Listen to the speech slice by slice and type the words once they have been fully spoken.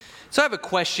So I have a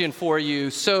question for you.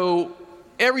 So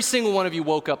every single one of you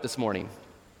woke up this morning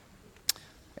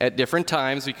at different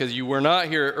times because you were not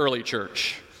here at early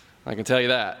church. I can tell you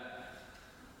that.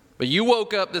 But you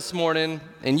woke up this morning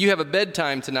and you have a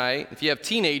bedtime tonight. If you have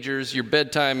teenagers, your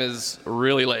bedtime is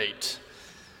really late.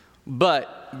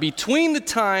 But between the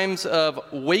times of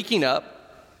waking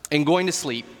up and going to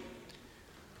sleep,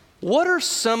 what are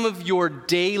some of your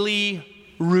daily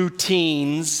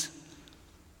routines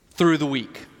through the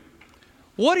week?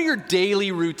 What are your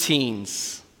daily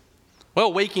routines?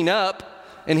 Well, waking up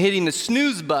and hitting the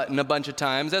snooze button a bunch of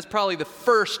times, that's probably the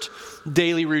first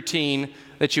daily routine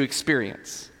that you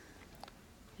experience.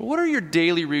 What are your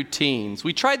daily routines?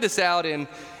 We tried this out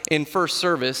in first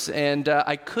service, and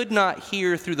I could not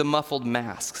hear through the muffled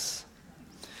masks.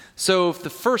 So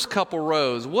the first couple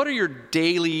rows, what are your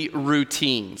daily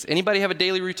routines? Anybody have a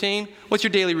daily routine? What's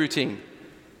your daily routine?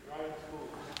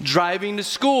 Driving to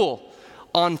school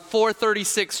on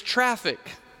 436 traffic,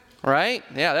 right?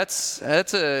 Yeah, that's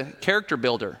a character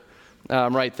builder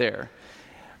right there.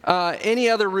 Any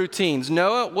other routines?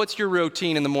 Noah, what's your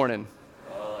routine in the morning?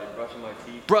 Like brushing my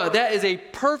teeth. Bro, that is a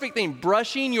perfect thing.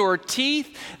 Brushing your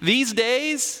teeth. These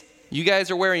days, you guys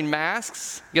are wearing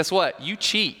masks. Guess what? You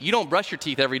cheat. You don't brush your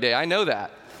teeth every day. I know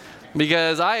that.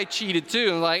 Because I cheated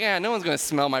too. I'm like, no one's going to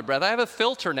smell my breath. I have a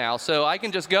filter now, so I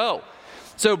can just go.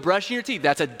 So brushing your teeth,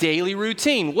 that's a daily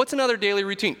routine. What's another daily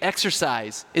routine?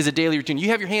 Exercise is a daily routine. You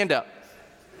have your hand up.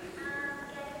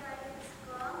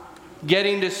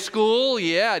 Getting to school,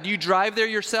 yeah. Do you drive there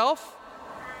yourself?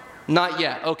 Not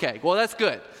yet. Okay, well, that's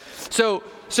good.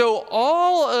 So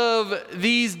all of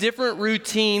these different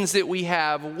routines that we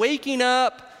have, waking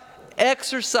up,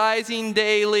 exercising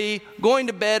daily, going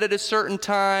to bed at a certain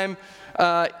time,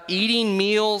 eating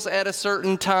meals at a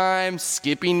certain time,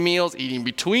 skipping meals, eating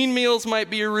between meals might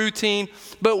be a routine,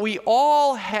 but we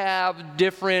all have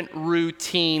different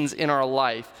routines in our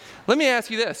life. Let me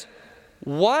ask you this.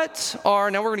 Now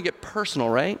we're going to get personal,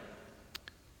 right?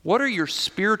 What are your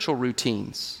spiritual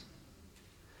routines?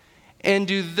 And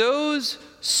do those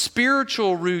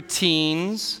spiritual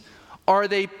routines, are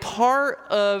they part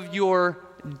of your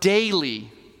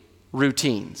daily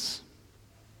routines?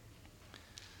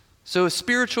 So a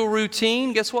spiritual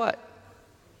routine, guess what?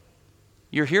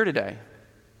 You're here today.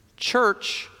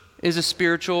 Church is a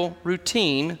spiritual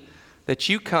routine that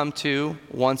you come to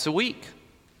once a week.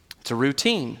 It's a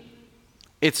routine.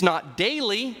 It's not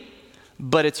daily,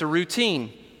 but it's a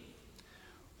routine.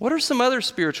 What are some other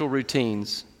spiritual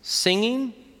routines?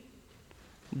 Singing,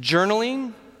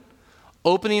 journaling,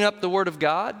 opening up the Word of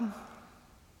God,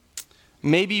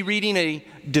 maybe reading a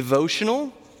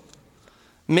devotional,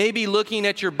 maybe looking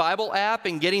at your Bible app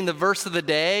and getting the verse of the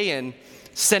day and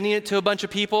sending it to a bunch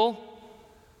of people.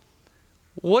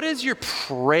 What is your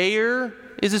prayer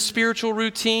is a spiritual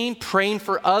routine. Praying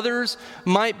for others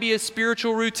might be a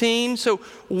spiritual routine. So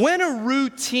when a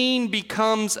routine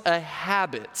becomes a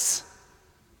habit,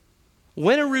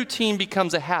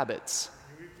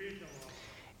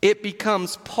 it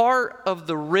becomes part of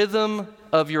the rhythm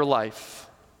of your life.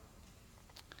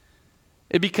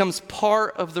 It becomes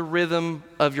part of the rhythm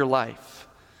of your life.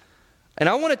 And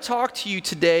I want to talk to you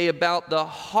today about the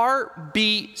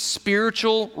heartbeat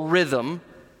spiritual rhythm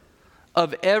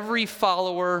of every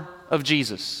follower of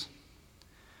Jesus.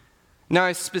 Now,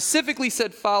 I specifically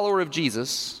said follower of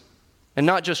Jesus and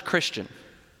not just Christian,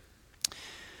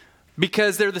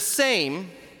 because they're the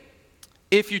same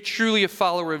if you're truly a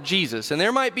follower of Jesus. And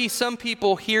there might be some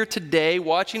people here today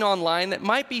watching online that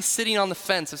might be sitting on the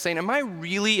fence of saying, am I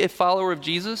really a follower of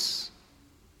Jesus?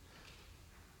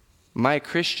 Am I a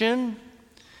Christian?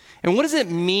 And what does it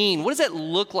mean? What does it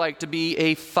look like to be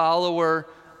a follower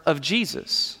of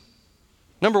Jesus?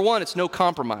 Number one, it's no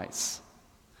compromise.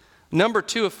 Number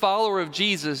two, a follower of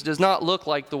Jesus does not look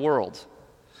like the world.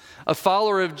 A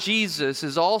follower of Jesus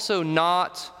is also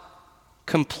not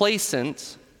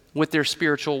complacent with their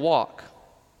spiritual walk.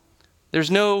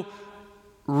 There's no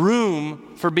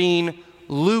room for being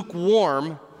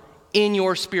lukewarm in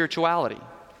your spirituality.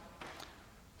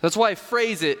 That's why I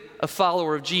phrase it a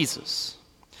follower of Jesus.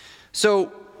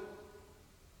 So,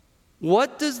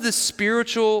 what does the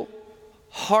spiritual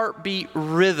heartbeat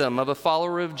rhythm of a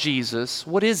follower of Jesus,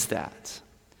 what is that?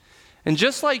 And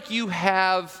just like you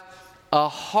have a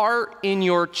heart in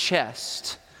your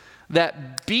chest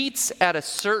that beats at a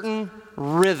certain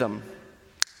rhythm,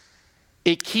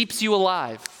 it keeps you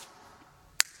alive.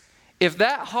 If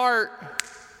that heart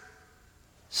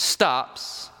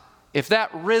stops, if that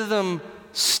rhythm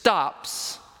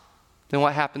stops, then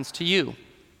what happens to you?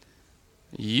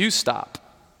 You stop.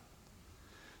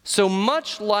 So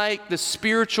much like the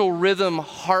spiritual rhythm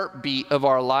heartbeat of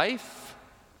our life,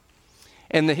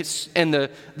 and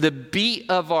the beat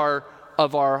of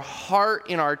our heart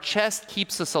in our chest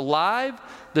keeps us alive.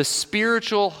 The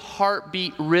spiritual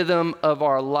heartbeat rhythm of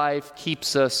our life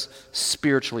keeps us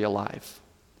spiritually alive.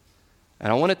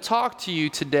 And I want to talk to you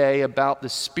today about the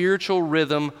spiritual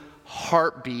rhythm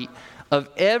heartbeat of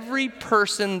every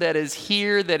person that is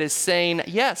here that is saying,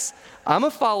 yes, I'm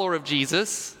a follower of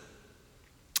Jesus.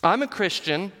 I'm a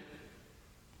Christian.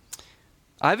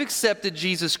 I've accepted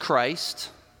Jesus Christ.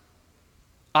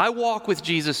 I walk with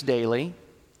Jesus daily.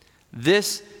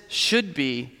 This should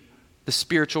be the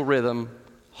spiritual rhythm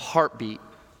heartbeat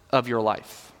of your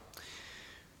life.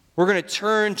 We're going to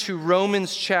turn to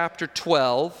Romans chapter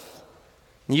 12.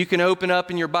 You can open up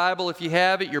in your Bible if you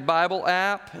have it, your Bible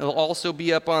app. It'll also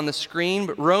be up on the screen.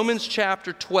 But Romans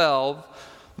chapter 12,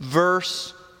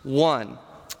 verse 1. I'm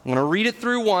going to read it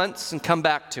through once and come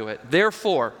back to it.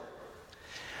 Therefore,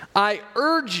 I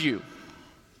urge you,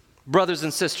 brothers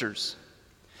and sisters,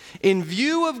 in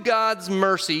view of God's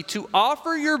mercy, to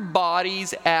offer your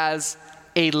bodies as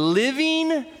a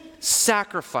living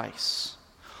sacrifice,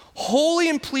 holy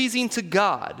and pleasing to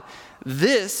God.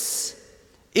 This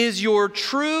is your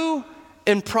true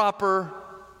and proper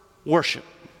worship.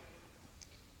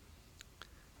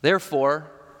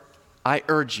 Therefore, I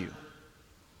urge you.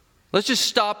 Let's just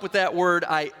stop with that word,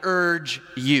 I urge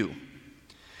you.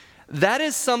 That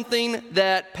is something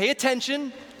that, pay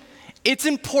attention, it's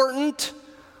important.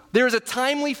 There is a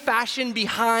timely fashion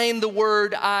behind the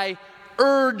word, I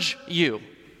urge you.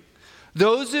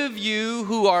 Those of you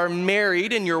who are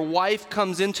married and your wife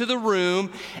comes into the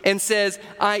room and says,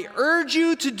 I urge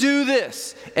you to do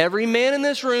this. Every man in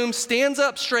this room stands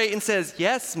up straight and says,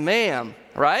 yes, ma'am.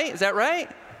 Right? Is that right?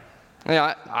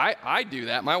 Yeah, I do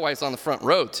that. My wife's on the front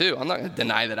row too. I'm not going to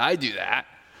deny that I do that.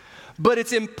 But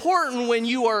it's important when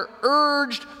you are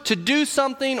urged to do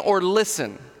something or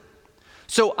listen.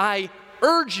 So I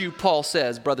urge you, Paul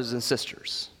says, brothers and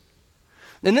sisters.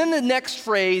 And then the next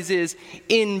phrase is,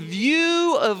 in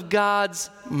view of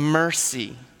God's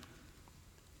mercy.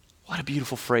 What a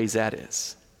beautiful phrase that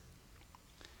is.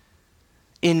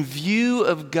 In view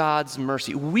of God's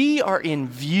mercy. We are in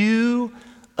view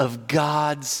of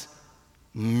God's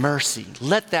mercy.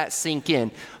 Let that sink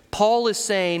in. Paul is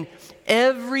saying,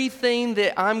 everything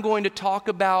that I'm going to talk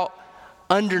about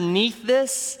underneath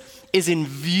this is in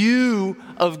view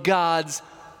of God's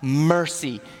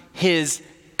mercy, His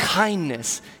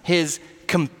kindness, His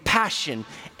compassion.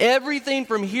 Everything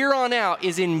from here on out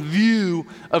is in view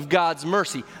of God's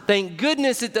mercy. Thank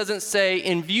goodness it doesn't say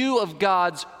in view of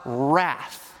God's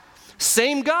wrath.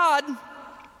 Same God.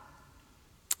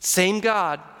 Same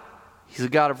God. He's a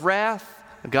God of wrath,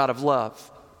 a God of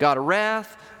love. God of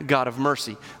wrath, a God of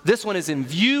mercy. This one is in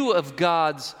view of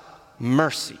God's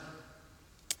mercy.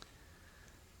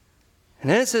 And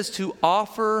then it says to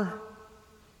offer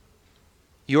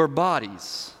your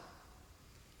bodies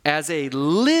as a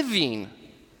living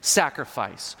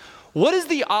sacrifice. What is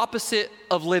the opposite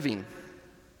of living?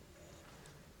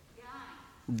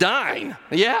 Dying.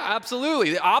 Yeah,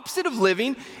 absolutely. The opposite of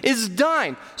living is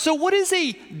dying. So what is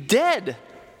a dead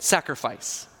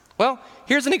sacrifice? Well,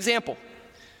 here's an example.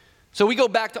 So we go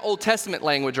back to Old Testament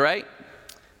language, right?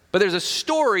 But there's a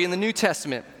story in the New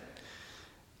Testament.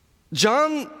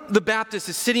 John the Baptist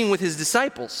is sitting with his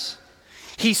disciples.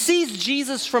 He sees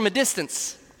Jesus from a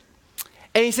distance,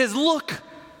 and he says, look,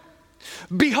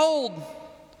 behold,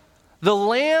 the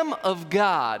Lamb of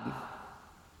God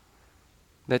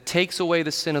that takes away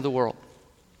the sin of the world.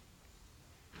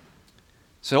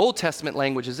 So Old Testament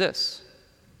language is this.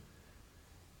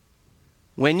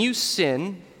 When you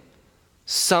sin,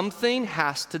 something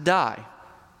has to die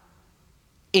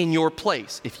in your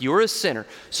place if you're a sinner.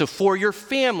 So for your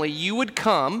family, you would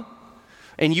come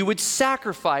and you would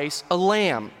sacrifice a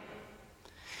lamb.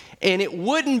 And it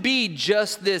wouldn't be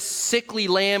just this sickly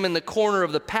lamb in the corner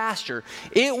of the pasture.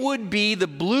 It would be the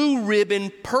blue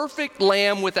ribbon, perfect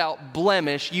lamb without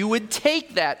blemish. You would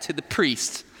take that to the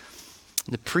priest.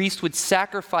 The priest would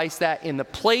sacrifice that in the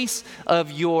place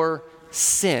of your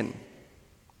sin.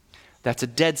 That's a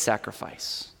dead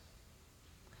sacrifice.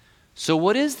 So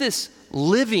what is this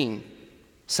living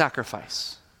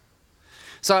sacrifice?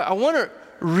 So I want to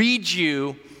read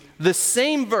you the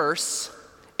same verse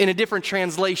in a different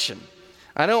translation.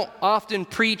 I don't often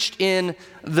preach in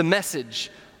the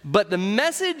Message, but the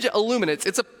Message illuminates,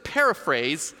 it's a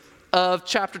paraphrase of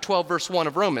chapter 12, verse 1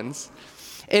 of Romans,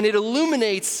 and it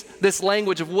illuminates this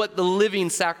language of what the living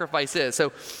sacrifice is.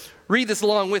 So read this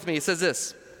along with me. It says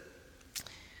this.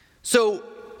 So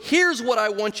here's what I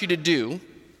want you to do,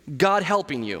 God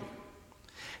helping you.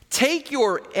 Take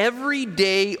your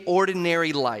everyday,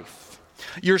 ordinary life.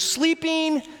 You're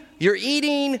sleeping, you're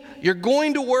eating, you're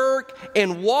going to work,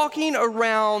 and walking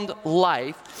around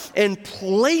life, and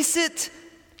place it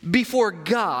before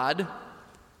God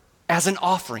as an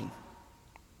offering.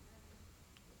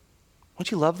 Don't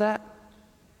you love that?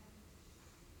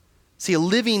 See, a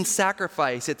living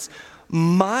sacrifice, it's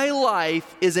my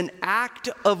life is an act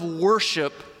of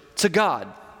worship to God.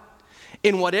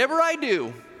 In whatever I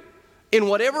do, in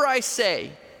whatever I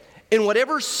say, in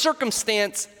whatever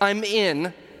circumstance I'm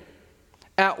in,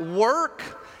 at work,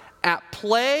 at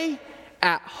play,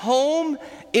 at home,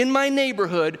 in my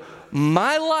neighborhood,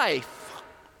 my life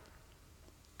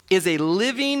is a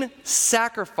living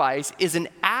sacrifice, is an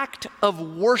act of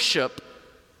worship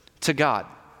to God.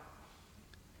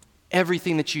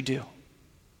 Everything that you do.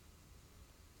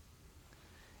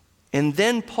 And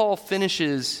then Paul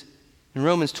finishes in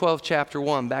Romans 12, chapter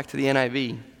 1, back to the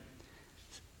NIV.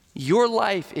 Your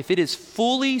life, if it is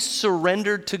fully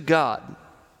surrendered to God,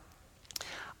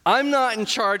 I'm not in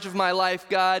charge of my life,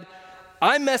 God.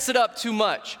 I mess it up too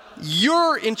much.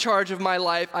 You're in charge of my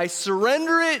life. I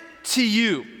surrender it to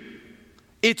you.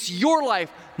 It's your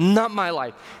life, not my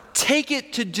life. Take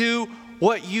it to do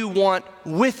what you want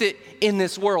with it in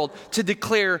this world, to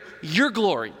declare your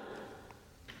glory.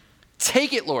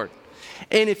 Take it, Lord.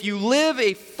 And if you live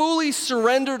a fully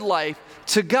surrendered life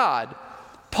to God,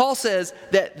 Paul says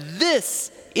that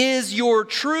this is your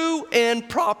true and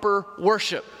proper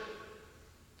worship.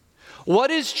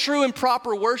 What is true and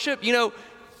proper worship? You know,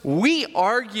 we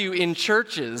argue in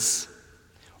churches,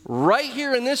 right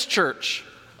here in this church,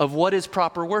 of what is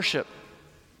proper worship.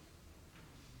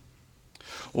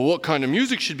 Well, what kind of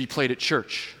music should be played at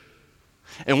church?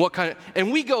 And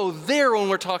we go there when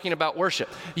we're talking about worship.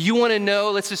 You want to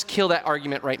know? Let's just kill that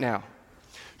argument right now.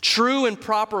 True and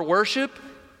proper worship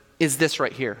is this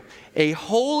right here. A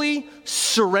holy,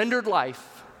 surrendered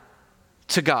life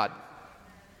to God.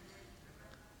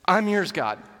 I'm yours,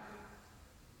 God.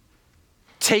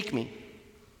 Take me.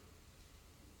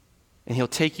 And he'll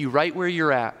take you right where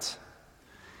you're at.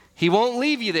 He won't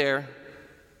leave you there.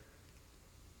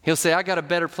 He'll say, I got a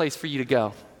better place for you to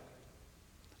go.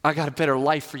 I got a better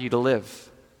life for you to live.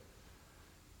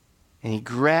 And he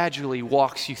gradually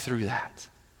walks you through that.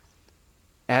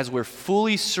 As we're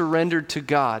fully surrendered to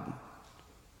God,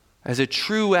 as a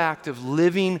true act of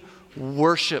living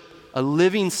worship, a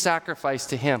living sacrifice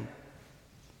to him.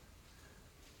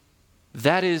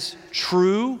 That is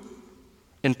true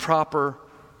and proper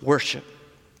worship.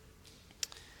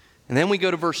 And then we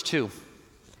go to verse 2.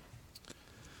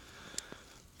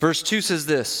 Verse 2 says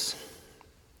this.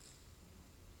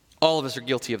 All of us are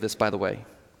guilty of this, by the way.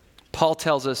 Paul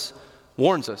tells us,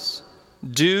 warns us,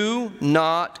 do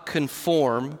not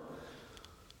conform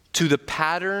to the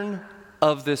pattern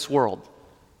of this world.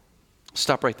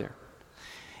 Stop right there.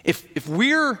 If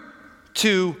we're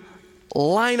to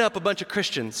line up a bunch of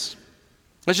Christians,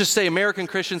 let's just say American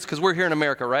Christians, because we're here in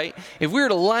America, right? If we were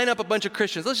to line up a bunch of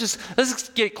Christians, let's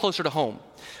just get closer to home.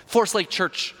 Forest Lake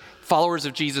Church, followers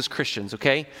of Jesus Christians,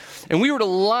 okay? And we were to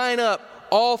line up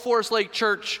all Forest Lake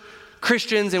Church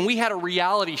Christians, and we had a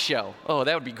reality show. Oh,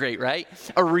 that would be great, right?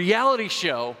 A reality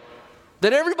show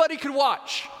that everybody could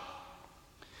watch.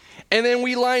 And then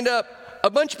we lined up a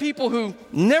bunch of people who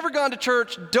never gone to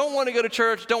church, don't want to go to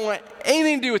church, don't want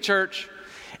anything to do with church.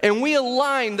 And we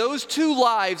aligned those two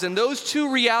lives and those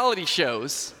two reality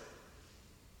shows.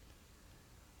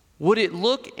 Would it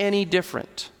look any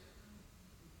different?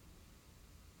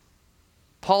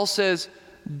 Paul says,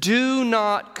 do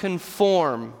not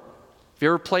conform. Have you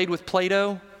ever played with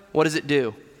Play-Doh? What does it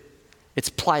do? It's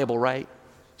pliable, right?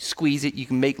 Squeeze it, you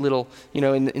can make little,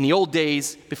 in the old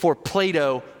days, before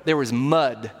Play-Doh, there was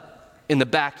mud in the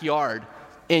backyard,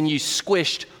 and you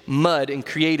squished mud and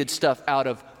created stuff out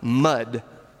of mud.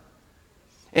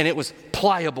 And it was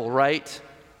pliable, right?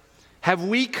 Have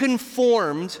we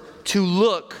conformed to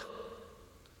look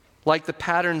like the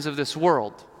patterns of this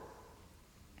world?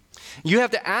 You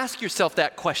have to ask yourself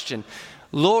that question.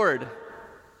 Lord,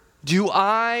 do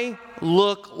I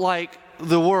look like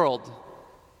the world?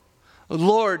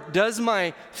 Lord, does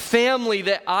my family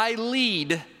that I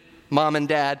lead, mom and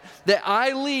dad, that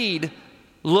I lead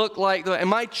look like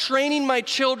am I training my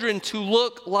children to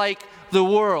look like the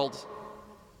world?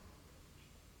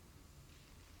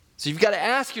 So you've got to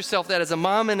ask yourself that as a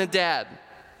mom and a dad,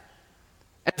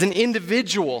 as an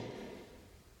individual,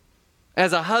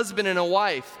 as a husband and a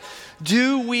wife.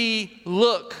 Do we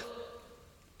look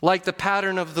like the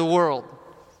pattern of the world?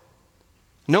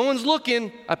 No one's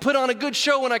looking. I put on a good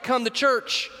show when I come to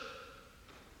church.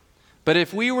 But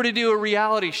if we were to do a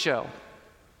reality show,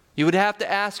 you would have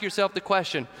to ask yourself the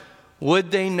question,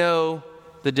 would they know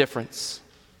the difference?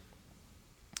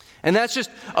 And that's just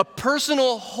a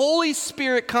personal Holy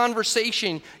Spirit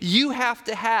conversation you have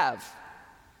to have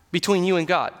between you and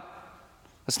God.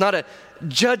 It's not a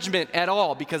judgment at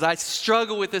all, because I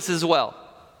struggle with this as well.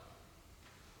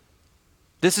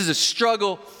 This is a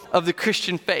struggle of the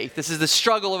Christian faith. This is the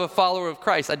struggle of a follower of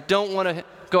Christ. I don't want to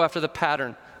go after the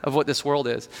pattern of what this world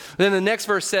is. Then the next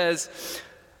verse says,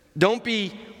 don't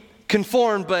be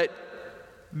conformed, but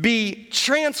be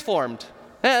transformed.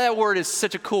 That word is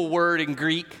such a cool word in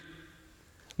Greek.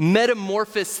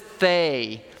 Metamorphos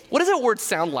the. What does that word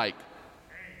sound like?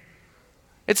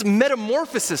 It's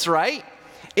metamorphosis, right?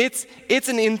 It's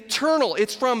an internal,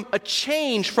 it's from a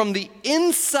change from the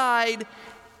inside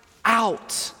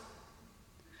out,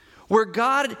 where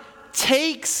God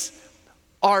takes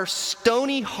our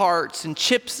stony hearts and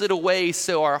chips it away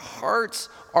so our hearts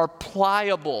are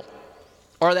pliable,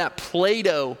 or that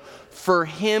Play-Doh, for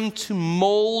him to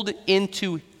mold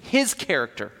into his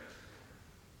character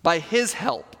by his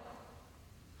help,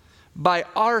 by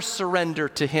our surrender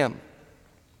to him.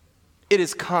 It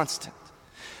is constant.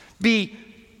 Be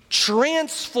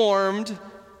transformed,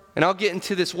 and I'll get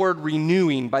into this word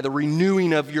renewing, by the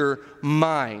renewing of your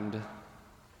mind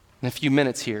in a few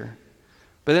minutes here.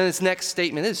 But then this next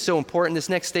statement, this is so important, this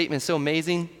next statement is so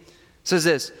amazing. It says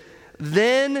this,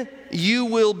 then you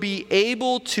will be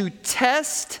able to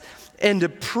test and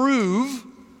approve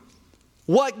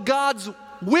what God's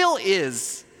will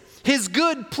is, his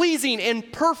good, pleasing,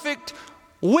 and perfect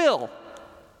will.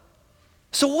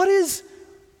 So what is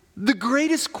the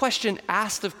greatest question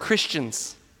asked of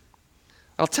Christians?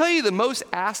 I'll tell you the most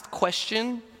asked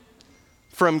question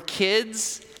from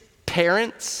kids,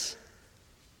 parents,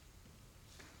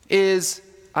 is,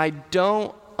 I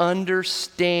don't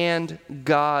understand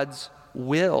God's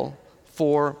will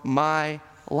for my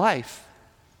life.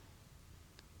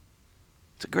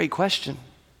 It's a great question.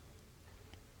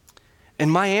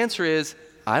 And my answer is,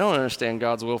 I don't understand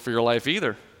God's will for your life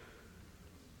either.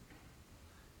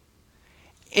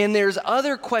 And there's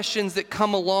other questions that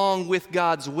come along with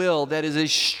God's will that is a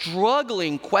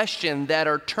struggling question that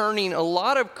are turning a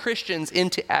lot of Christians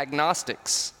into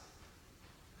agnostics,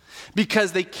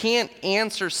 because they can't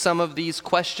answer some of these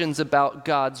questions about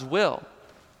God's will.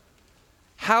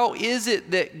 How is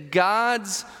it that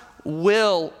God's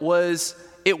will was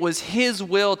his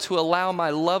will to allow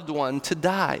my loved one to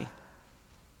die?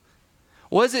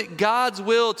 Was it God's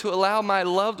will to allow my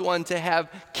loved one to have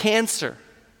cancer?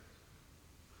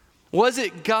 Was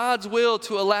it God's will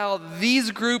to allow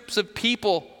these groups of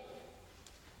people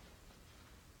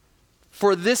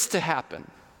for this to happen?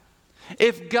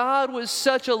 If God was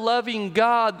such a loving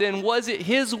God, then was it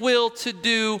his will to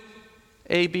do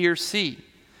A, B, or C?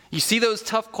 You see those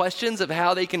tough questions of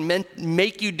how they can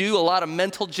make you do a lot of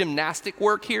mental gymnastic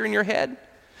work here in your head?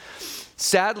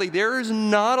 Sadly, there is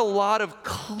not a lot of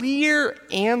clear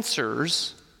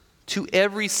answers to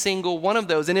every single one of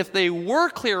those. And if they were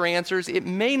clear answers, it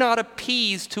may not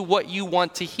appease to what you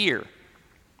want to hear.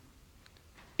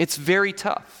 It's very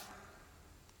tough.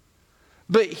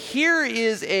 But here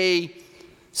is a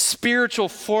spiritual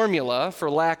formula,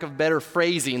 for lack of better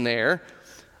phrasing there,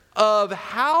 of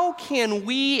how can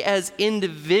we as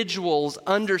individuals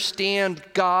understand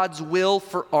God's will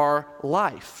for our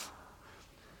life.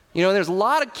 You know, there's a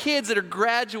lot of kids that are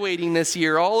graduating this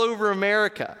year all over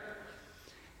America.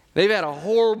 They've had a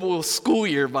horrible school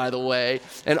year, by the way,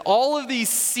 and all of these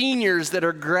seniors that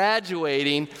are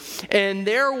graduating, and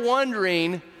they're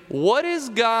wondering, what is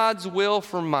God's will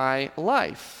for my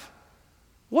life?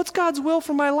 What's God's will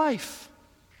for my life?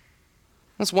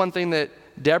 That's one thing that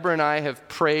Deborah and I have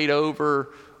prayed over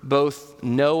both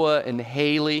Noah and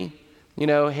Haley. You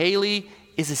know, Haley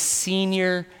is a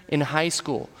senior in high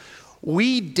school.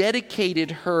 We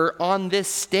dedicated her on this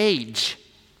stage,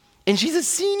 and she's a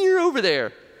senior over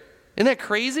there. Isn't that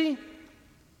crazy?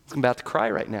 I'm about to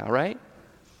cry right now, right?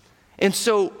 And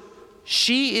so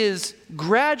she is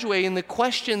graduating. The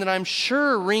question that I'm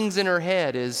sure rings in her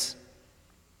head is,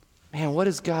 man, what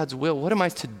is God's will? What am I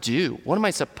to do? What am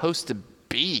I supposed to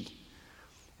be?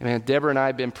 And man, Deborah and I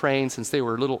have been praying since they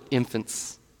were little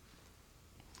infants.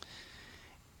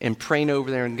 And praying over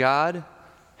there, and God,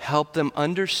 help them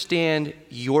understand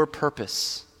your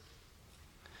purpose.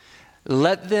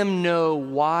 Let them know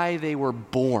why they were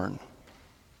born.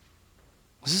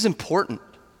 This is important.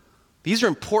 These are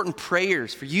important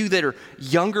prayers for you that are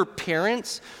younger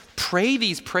parents. Pray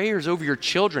these prayers over your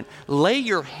children. Lay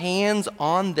your hands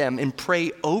on them and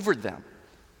pray over them.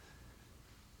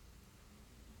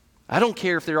 I don't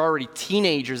care if they're already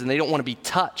teenagers and they don't want to be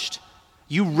touched.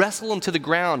 You wrestle them to the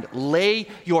ground. Lay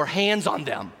your hands on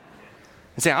them.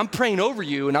 and say, I'm praying over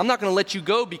you, and I'm not going to let you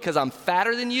go because I'm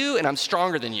fatter than you and I'm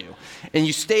stronger than you. And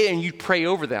you stay and you pray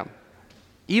over them.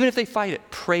 Even if they fight it,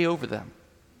 pray over them.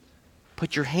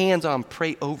 Put your hands on them,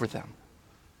 pray over them.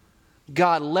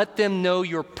 God, let them know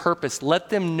your purpose. Let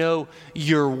them know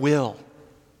your will.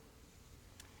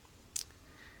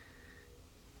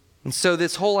 And so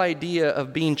this whole idea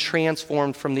of being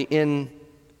transformed from the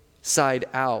inside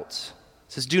out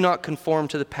says, do not conform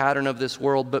to the pattern of this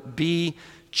world, but be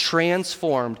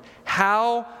transformed.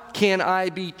 How can I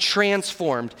be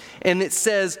transformed? And it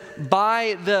says,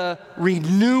 by the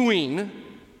renewing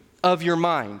of your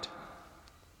mind.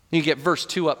 You get verse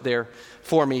 2 up there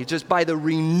for me. Just by the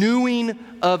renewing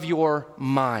of your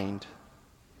mind.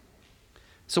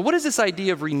 So what is this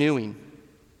idea of renewing?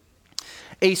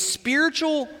 A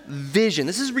spiritual vision.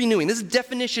 This is renewing. This is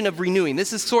definition of renewing.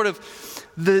 This is sort of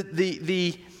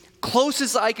the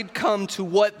closest I could come to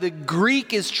what the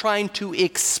Greek is trying to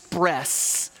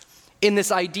express in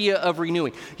this idea of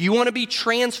renewing. You want to be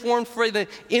transformed from the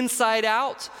inside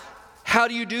out? How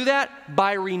do you do that?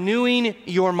 By renewing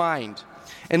your mind.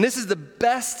 And this is the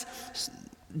best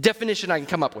definition I can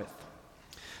come up with.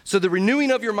 So the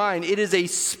renewing of your mind, it is a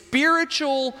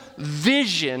spiritual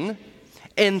vision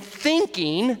and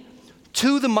thinking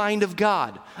to the mind of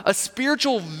God. A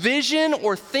spiritual vision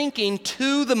or thinking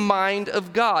to the mind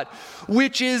of God,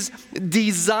 which is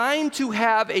designed to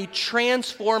have a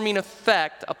transforming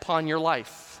effect upon your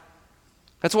life.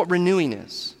 That's what renewing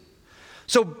is.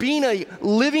 So being a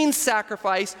living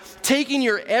sacrifice, taking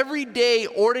your everyday,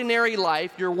 ordinary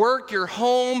life, your work, your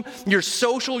home, your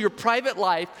social, your private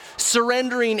life,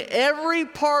 surrendering every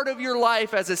part of your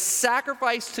life as a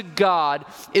sacrifice to God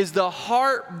is the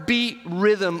heartbeat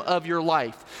rhythm of your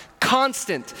life.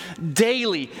 Constant,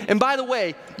 daily. And by the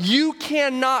way, you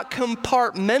cannot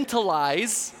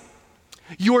compartmentalize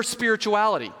your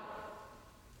spirituality.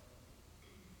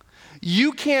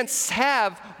 You can't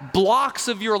have blocks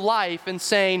of your life and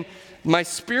saying, my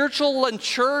spiritual and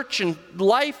church and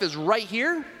life is right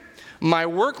here. My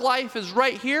work life is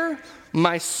right here.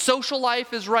 My social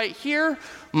life is right here.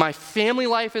 My family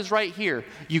life is right here.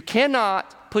 You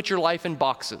cannot put your life in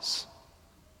boxes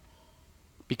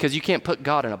because you can't put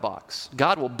God in a box.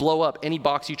 God will blow up any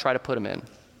box you try to put him in.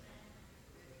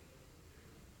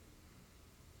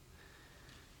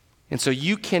 And so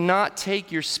you cannot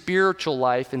take your spiritual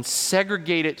life and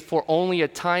segregate it for only a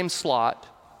time slot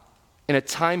in a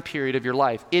time period of your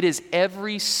life. It is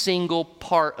every single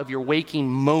part of your waking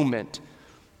moment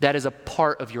that is a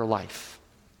part of your life.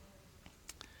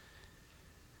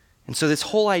 And so this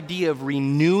whole idea of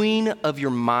renewing of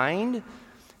your mind,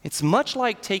 it's much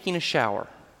like taking a shower.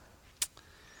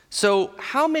 So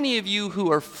how many of you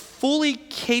who are fully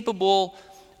capable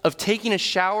of taking a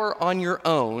shower on your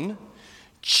own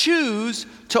choose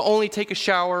to only take a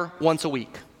shower once a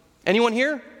week? Anyone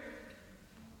here?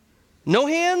 No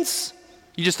hands?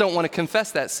 You just don't want to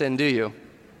confess that sin, do you?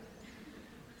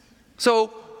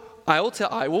 So I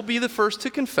will be the first to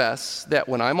confess that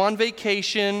when I'm on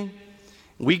vacation,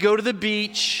 we go to the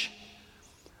beach,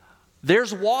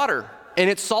 there's water, and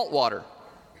it's salt water.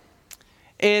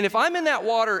 And if I'm in that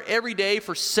water every day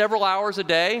for several hours a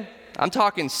day, I'm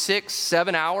talking 6,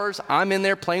 7 hours. I'm in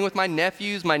there playing with my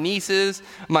nephews, my nieces,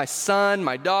 my son,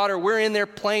 my daughter. We're in there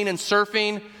playing and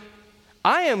surfing.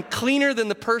 I am cleaner than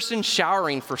the person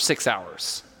showering for 6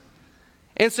 hours.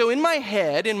 And so in my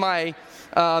head, in my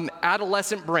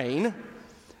adolescent brain,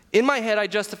 in my head I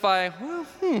justify,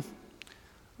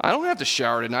 I don't have to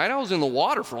shower tonight. I was in the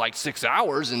water for like 6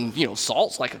 hours and,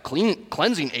 salt's like a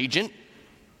cleansing agent.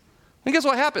 And guess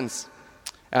what happens?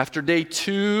 After day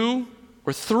 2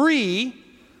 or 3,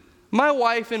 my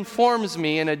wife informs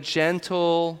me in a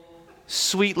gentle,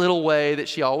 sweet little way that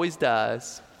she always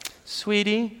does,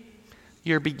 sweetie,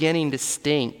 you're beginning to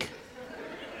stink.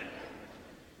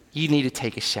 You need to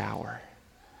take a shower.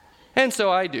 And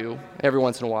so I do every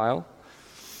once in a while.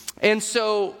 And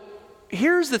so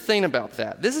here's the thing about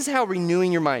that. This is how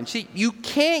renewing your mind. See, you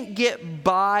can't get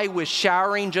by with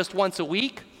showering just once a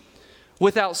week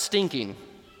without stinking.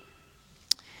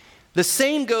 The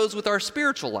same goes with our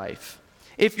spiritual life.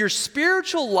 If your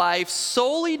spiritual life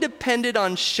solely depended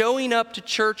on showing up to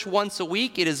church once a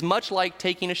week, it is much like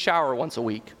taking a shower once a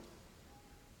week.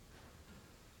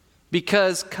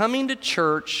 Because coming to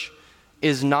church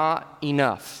is not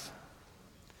enough.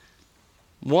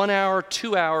 1 hour,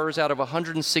 2 hours out of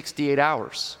 168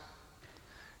 hours.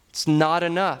 It's not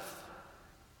enough.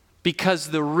 Because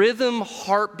the rhythm,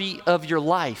 heartbeat of your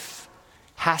life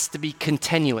has to be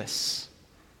continuous.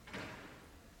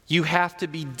 You have to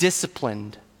be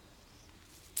disciplined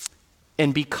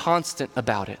and be constant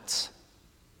about it.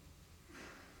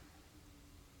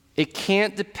 It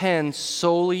can't depend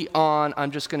solely on,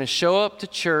 I'm just going to show up to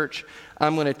church,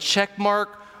 I'm going to check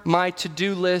mark my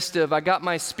to-do list of I got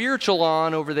my spiritual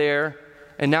on over there,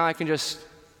 and now I can just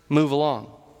move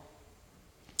along.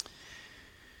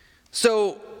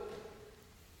 So,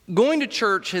 going to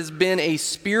church has been a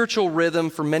spiritual rhythm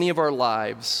for many of our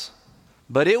lives,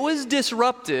 but it was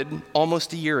disrupted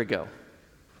almost a year ago.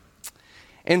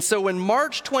 And so when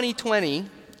March 2020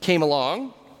 came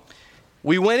along,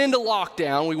 we went into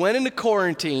lockdown, we went into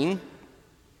quarantine.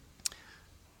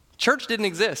 Church didn't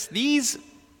exist. These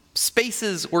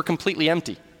spaces were completely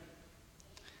empty.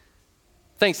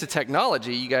 Thanks to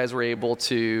technology, you guys were able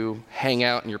to hang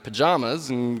out in your pajamas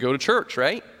and go to church,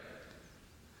 right?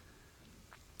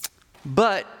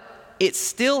 But it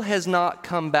still has not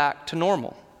come back to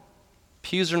normal.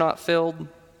 Pews are not filled.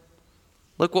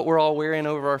 Look what we're all wearing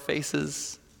over our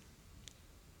faces.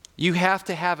 You have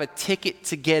to have a ticket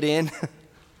to get in.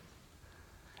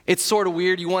 It's sort of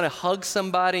weird. You want to hug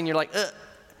somebody and you're like,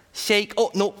 shake, oh,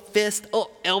 no, fist,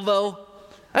 oh, elbow.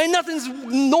 I mean, nothing's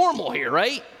normal here,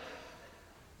 right?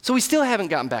 So we still haven't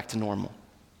gotten back to normal.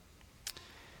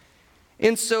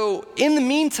 And so in the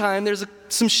meantime, there's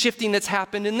some shifting that's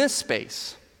happened in this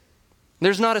space.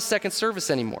 There's not a second service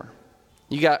anymore.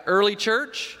 You got early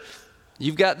church,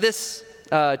 you've got this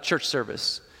church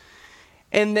service.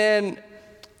 And then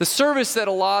the service that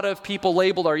a lot of people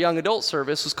labeled our young adult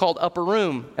service was called Upper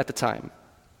Room at the time.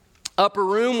 Upper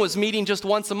Room was meeting just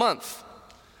once a month.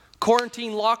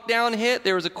 Quarantine lockdown hit.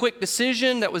 There was a quick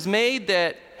decision that was made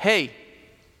that, hey,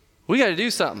 we got to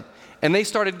do something. And they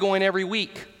started going every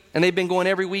week. And they've been going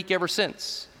every week ever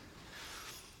since.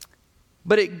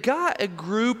 But it got a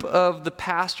group of the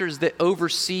pastors that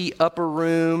oversee Upper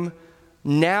Room,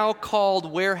 now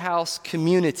called Warehouse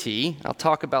Community. I'll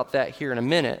talk about that here in a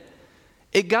minute.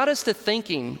 It got us to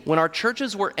thinking when our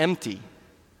churches were empty,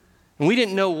 and we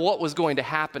didn't know what was going to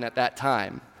happen at that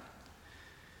time.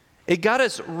 It got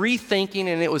us rethinking,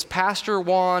 and it was Pastor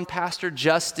Juan, Pastor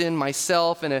Justin,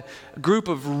 myself, and a group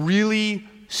of really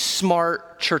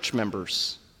smart church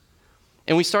members.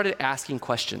 And we started asking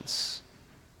questions.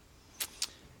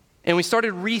 And we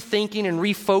started rethinking and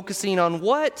refocusing on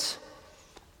what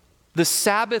the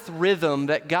Sabbath rhythm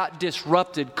that got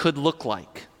disrupted could look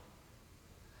like.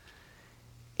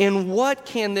 And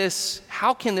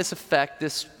how can this affect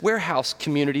this warehouse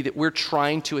community that we're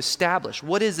trying to establish?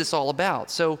 What is this all about?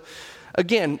 So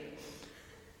again,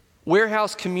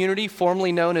 warehouse community,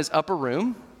 formerly known as Upper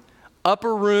Room.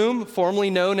 Upper Room,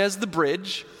 formerly known as The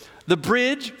Bridge. The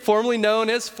Bridge, formerly known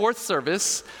as Fourth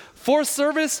Service. Fourth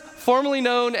Service, formerly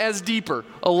known as Deeper.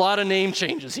 A lot of name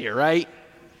changes here, right?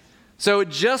 So it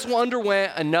just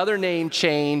underwent another name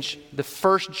change the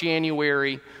 1st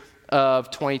January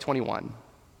of 2021.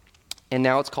 And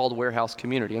now it's called Warehouse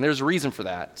Community. And there's a reason for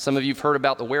that. Some of you have heard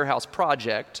about the Warehouse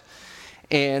Project.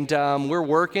 And we're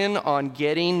working on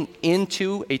getting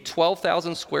into a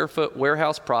 12,000 square foot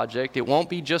warehouse project. It won't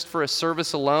be just for a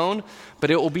service alone,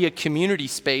 but it will be a community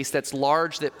space that's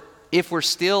large that if we're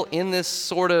still in this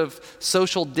sort of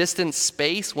social distance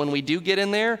space, when we do get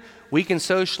in there, we can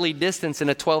socially distance in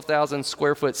a 12,000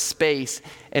 square foot space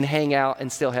and hang out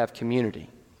and still have community,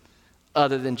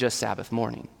 other than just Sabbath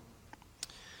morning.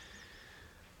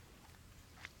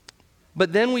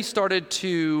 But then we started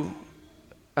to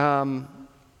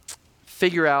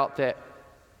figure out that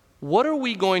what are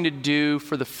we going to do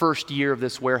for the first year of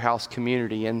this warehouse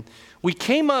community? And we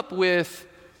came up with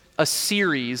a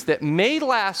series that may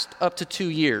last up to 2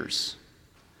 years.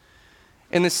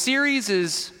 And the series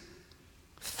is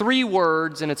 3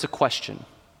 words, and it's a question.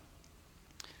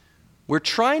 We're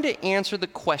trying to answer the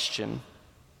question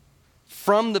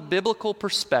from the biblical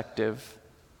perspective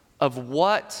of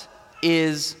what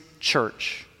is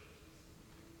church.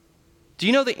 Do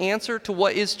you know the answer to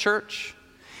what is church?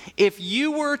 If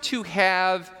you were to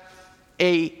have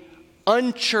a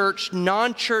unchurched,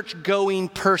 non-church going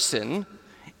person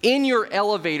in your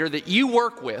elevator that you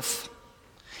work with,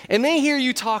 and they hear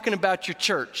you talking about your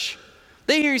church,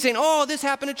 they hear you saying, oh, this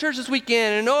happened at church this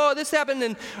weekend, and oh, this happened,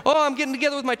 and oh, I'm getting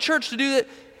together with my church to do that,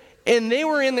 and they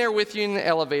were in there with you in the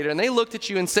elevator, and they looked at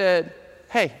you and said,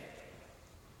 hey,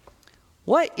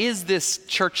 what is this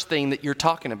church thing that you're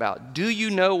talking about? Do you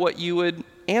know what you would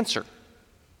answer?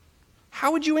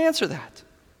 How would you answer that?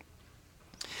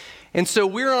 And so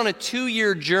we're on a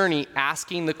 2-year journey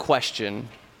asking the question,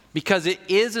 because it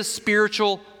is a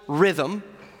spiritual rhythm,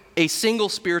 a single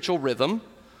spiritual rhythm.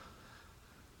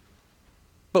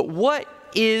 But what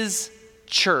is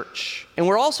church? And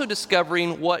we're also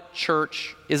discovering what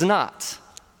church is not.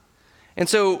 And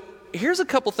so here's a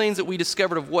couple things that we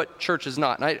discovered of what church is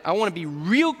not. And I want to be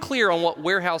real clear on what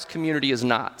warehouse community is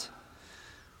not.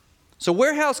 So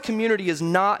Warehouse Community is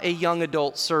not a young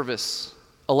adult service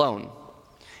alone.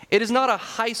 It is not a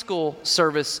high school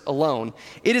service alone.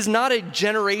 It is not a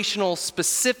generational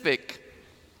specific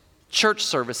church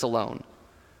service alone.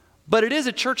 But it is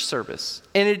a church service,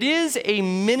 and it is a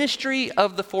ministry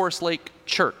of the Forest Lake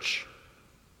Church.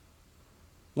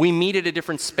 We meet at a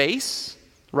different space.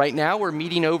 Right now, we're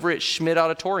meeting over at Schmidt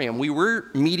Auditorium. We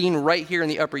were meeting right here in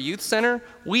the Upper Youth Center.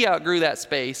 We outgrew that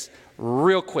space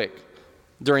real quick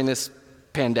during this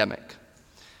pandemic.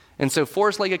 And so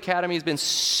Forest Lake Academy has been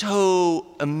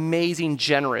so amazing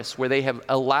generous where they have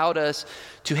allowed us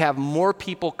to have more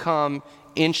people come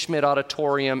in Schmidt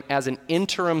Auditorium as an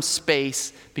interim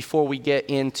space before we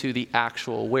get into the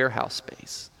actual warehouse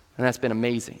space. And that's been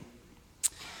amazing.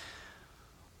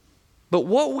 But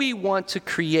what we want to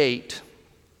create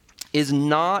is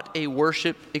not a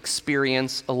worship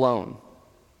experience alone.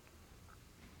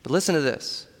 But listen to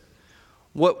this.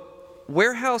 What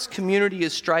Warehouse Community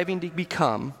is striving to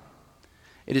become,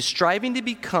 it is striving to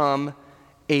become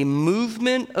a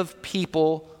movement of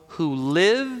people who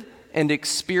live and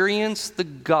experience the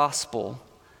gospel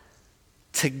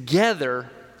together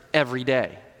every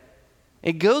day.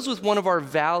 It goes with one of our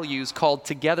values called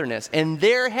togetherness, and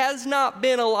there has not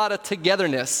been a lot of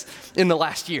togetherness in the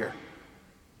last year,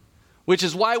 which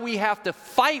is why we have to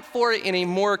fight for it in a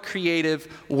more creative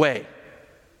way.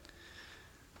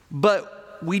 But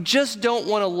we just don't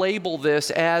want to label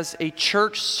this as a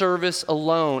church service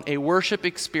alone, a worship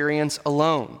experience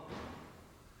alone.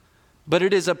 But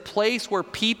it is a place where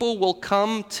people will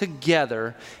come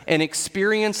together and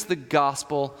experience the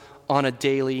gospel on a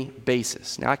daily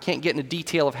basis. Now, I can't get into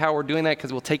detail of how we're doing that because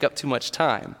it will take up too much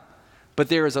time. But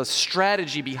there is a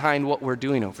strategy behind what we're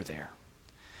doing over there.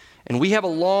 And we have a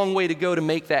long way to go to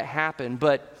make that happen.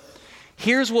 But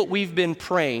here's what we've been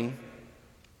praying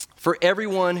for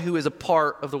everyone who is a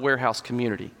part of the Warehouse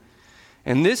Community.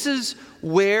 And this is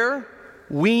where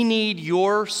we need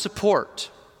your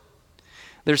support.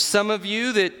 There's some of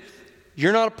you that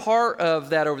you're not a part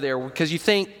of that over there because you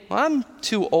think, well, I'm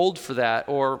too old for that,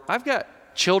 or I've got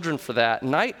children for that.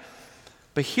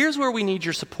 But here's where we need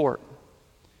your support.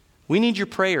 We need your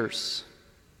prayers.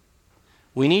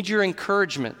 We need your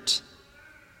encouragement.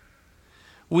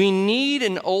 We need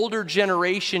an older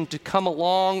generation to come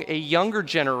along, a younger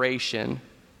generation,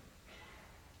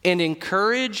 and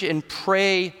encourage and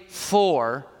pray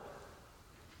for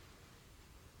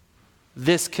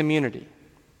this community.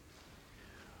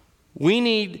 We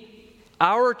need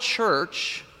our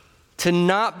church to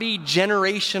not be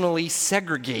generationally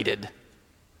segregated,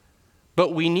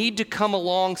 but we need to come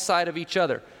alongside of each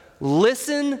other.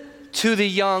 Listen to the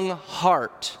young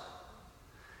heart,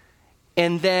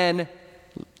 and then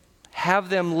have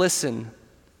them listen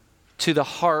to the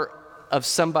heart of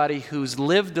somebody who's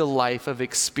lived a life of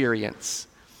experience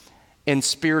and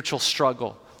spiritual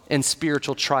struggle and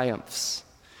spiritual triumphs.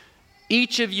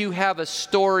 Each of you have a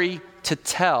story to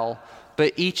tell,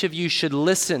 but each of you should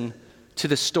listen to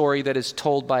the story that is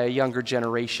told by a younger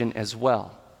generation as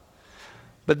well.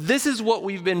 But this is what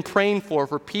we've been praying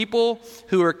for people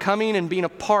who are coming and being a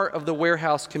part of the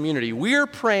Warehouse Community. We are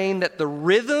praying that the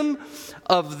rhythm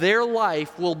of their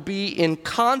life will be in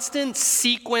constant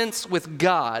sequence with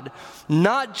God,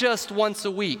 not just once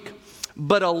a week,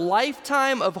 but a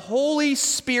lifetime of Holy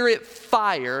Spirit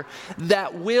fire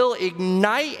that will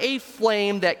ignite a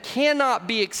flame that cannot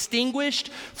be extinguished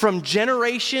from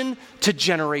generation to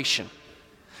generation.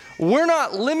 We're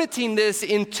not limiting this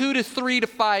in 2 to 3 to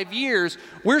 5 years.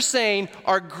 We're saying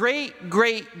our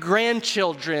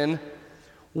great-great-grandchildren,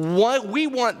 we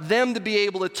want them to be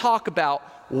able to talk about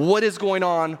what is going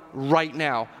on right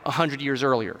now, 100 years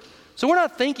earlier. So we're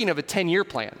not thinking of a 10-year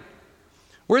plan.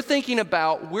 We're thinking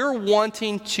about, we're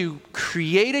wanting to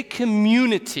create a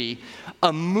community,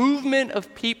 a movement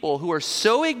of people who are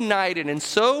so ignited and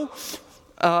so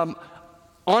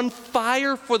on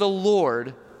fire for the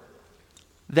Lord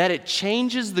that it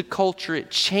changes the culture, it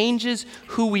changes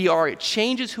who we are, it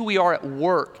changes who we are at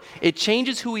work, it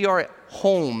changes who we are at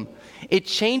home, it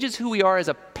changes who we are as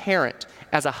a parent,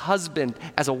 as a husband,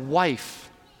 as a wife,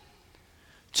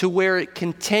 to where it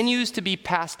continues to be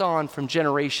passed on from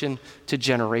generation to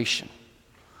generation.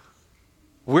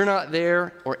 We're not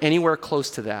there or anywhere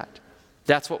close to that.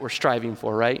 That's what we're striving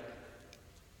for, right?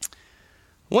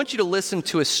 I want you to listen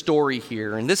to a story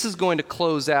here, and this is going to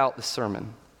close out the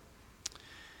sermon.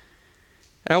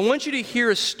 And I want you to hear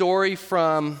a story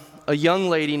from a young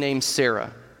lady named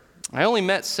Sarah. I only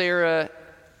met Sarah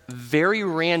very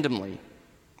randomly.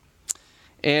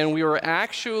 And we were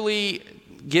actually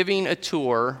giving a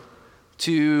tour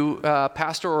to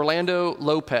Pastor Orlando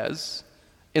Lopez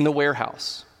in the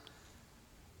warehouse.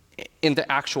 in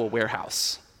the actual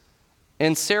warehouse.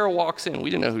 And Sarah walks in. We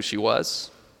didn't know who she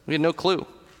was. We had no clue.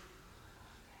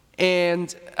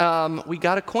 And we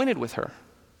got acquainted with her.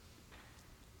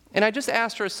 And I just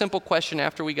asked her a simple question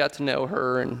after we got to know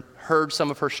her and heard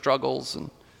some of her struggles. And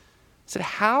I said,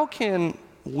 how can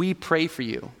we pray for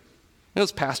you? It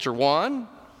was Pastor Juan,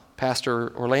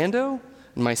 Pastor Orlando,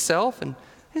 and myself. And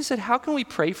I said, how can we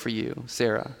pray for you,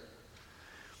 Sarah?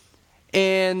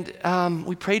 And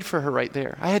we prayed for her right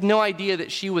there. I had no idea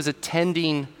that she was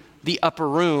attending the upper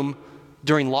room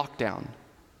during lockdown.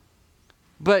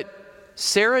 But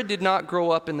Sarah did not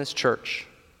grow up in this church.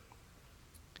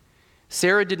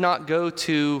 Sarah did not go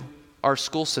to our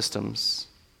school systems.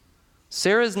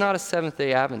 Sarah is not a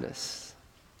Seventh-day Adventist.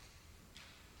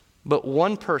 But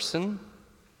one person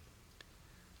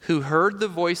who heard the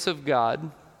voice of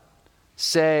God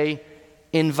say,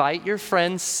 invite your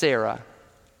friend Sarah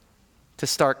to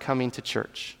start coming to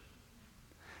church.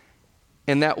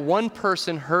 And that one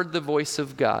person heard the voice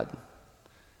of God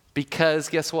because,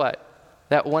 guess what?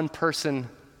 That one person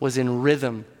was in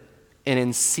rhythm and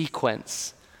in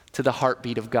sequence to the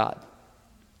heartbeat of God.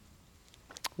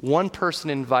 One person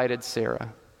invited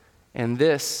Sarah, and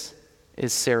this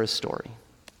is Sarah's story.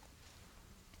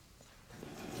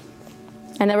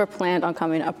 I never planned on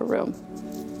coming to Upper Room.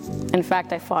 In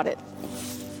fact, I fought it.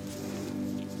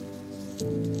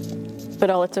 But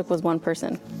all it took was one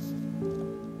person.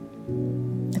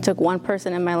 It took one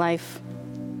person in my life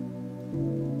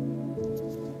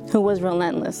who was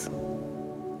relentless,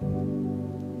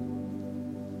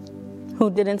 who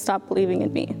didn't stop believing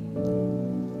in me,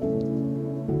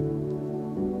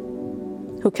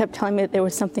 who kept telling me that there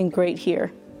was something great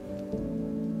here,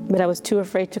 but I was too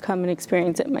afraid to come and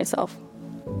experience it myself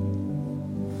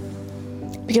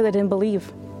because I didn't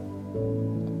believe.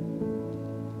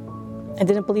 I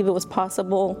didn't believe it was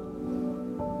possible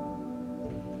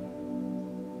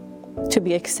to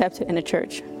be accepted in a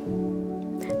church,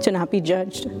 to not be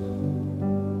judged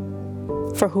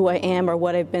for who I am or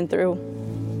what I've been through.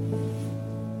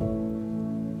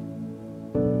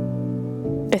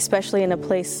 Especially in a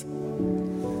place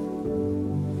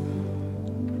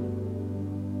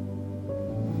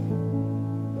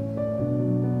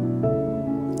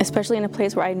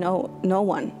where I know no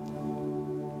one.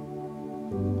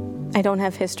 I don't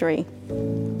have history.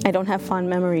 I don't have fond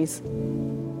memories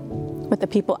with the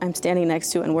people I'm standing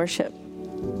next to in worship.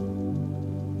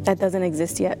 That doesn't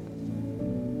exist yet.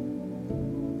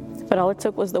 But all it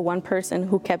took was the one person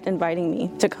who kept inviting me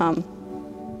to come.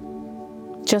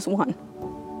 Just one.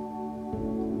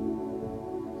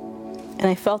 And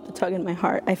I felt the tug in my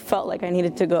heart. I felt like I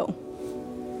needed to go.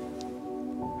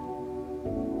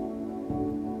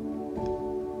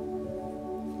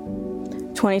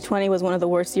 "2020 was one of the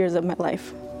worst years of my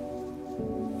life.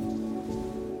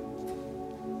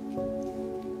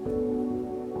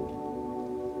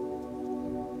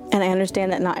 And I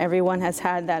understand that not everyone has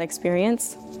had that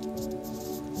experience,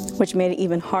 which made it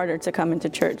even harder to come into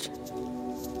church,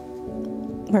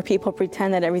 where people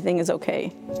pretend that everything is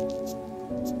okay.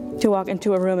 To walk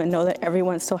into a room and know that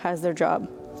everyone still has their job.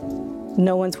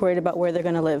 No one's worried about where they're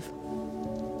going to live.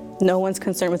 No one's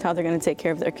concerned with how they're going to take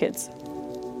care of their kids.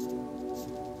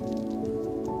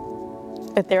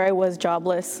 But there I was,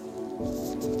 jobless,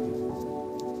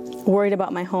 worried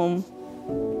about my home,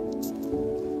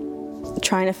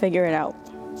 trying to figure it out.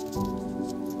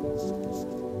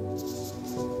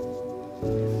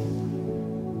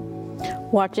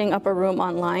 Watching Upper Room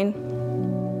online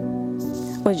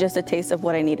was just a taste of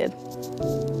what I needed.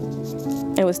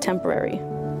 It was temporary.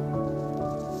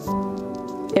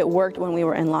 It worked when we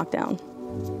were in lockdown.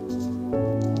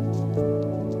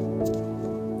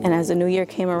 And as the new year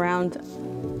came around,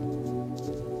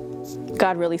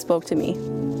 God really spoke to me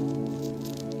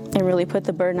and really put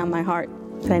the burden on my heart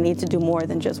that I need to do more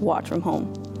than just watch from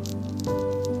home.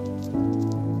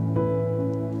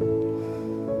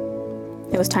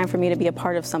 It was time for me to be a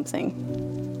part of something,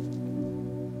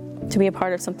 to be a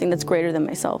part of something that's greater than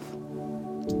myself,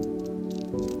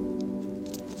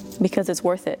 because it's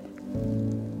worth it,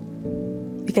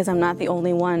 because I'm not the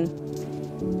only one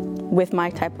with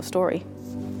my type of story.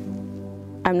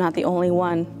 I'm not the only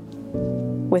one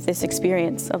with this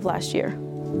experience of last year.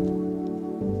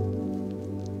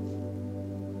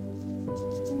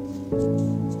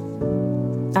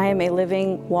 I am a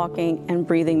living, walking, and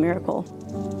breathing miracle.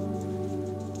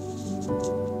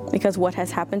 Because what has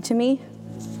happened to me,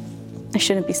 I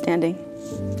shouldn't be standing.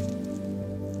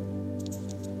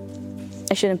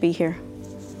 I shouldn't be here.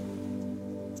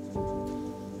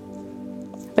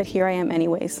 But here I am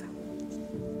anyways.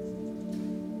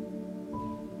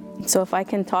 So if I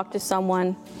can talk to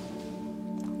someone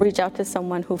reach out to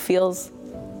someone who feels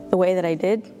the way that I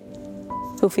did,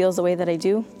 who feels the way that I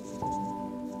do,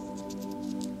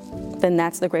 then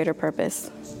that's the greater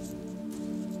purpose.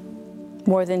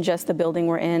 More than just the building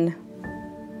we're in,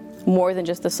 more than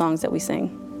just the songs that we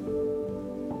sing.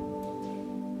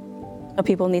 But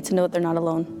people need to know that they're not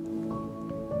alone,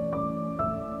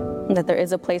 and that there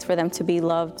is a place for them to be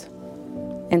loved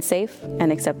and safe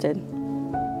and accepted,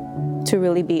 to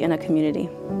really be in a community.